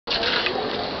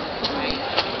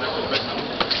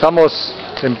Estamos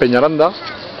en Peñaranda,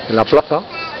 en la plaza.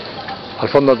 Al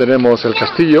fondo tenemos el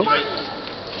castillo.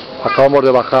 Acabamos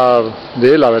de bajar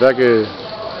de él, la verdad que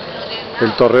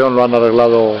el torreón lo han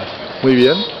arreglado muy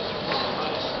bien.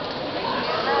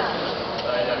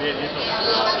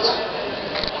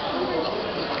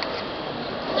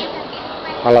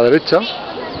 A la derecha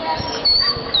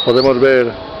podemos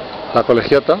ver la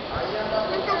colegiata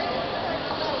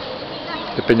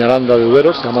de Peñaranda de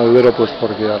Duero. Se llama de Duero pues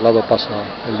porque al lado pasa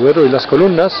el Duero, y las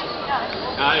columnas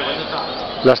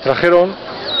las trajeron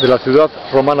de la ciudad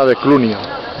romana de Clunia,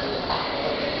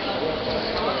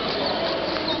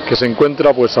 que se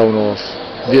encuentra pues a unos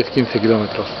 10-15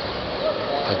 kilómetros.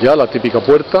 Allá la típica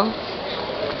puerta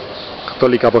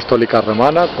católica apostólica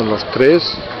romana con los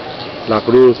tres, la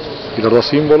cruz y los dos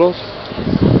símbolos.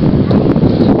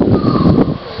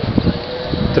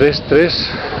 3-3,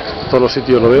 todos los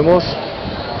sitios lo vemos.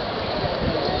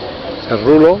 El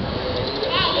rulo.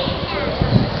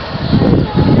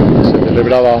 Se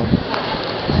celebraba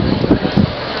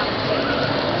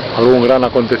algún gran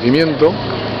acontecimiento,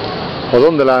 o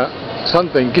donde la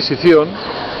Santa Inquisición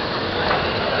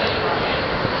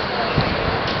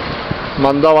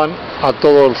mandaban a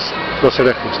todos los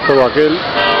herejes, todo aquel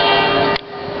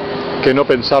que no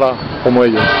pensara como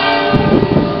ellos.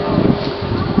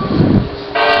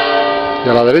 Y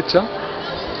a la derecha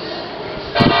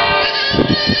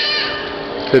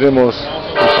tenemos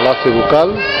el Palacio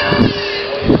Ducal,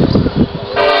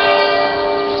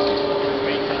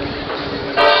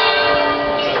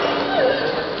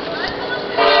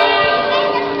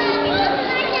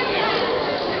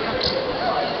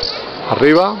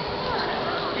 arriba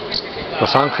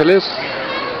los ángeles,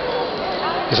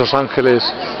 esos ángeles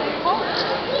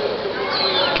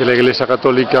que la Iglesia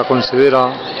Católica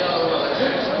considera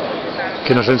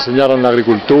que nos enseñaron la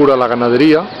agricultura, la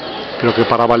ganadería, pero que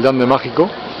para Valdeandemagico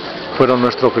fueron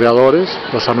nuestros creadores,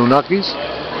 los Anunnakis,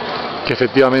 que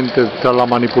efectivamente tras la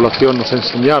manipulación nos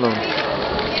enseñaron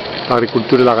la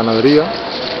agricultura y la ganadería.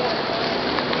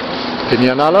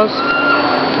 Tenían alas,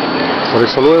 por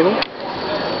eso luego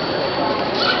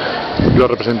lo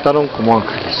representaron como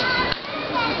ángeles.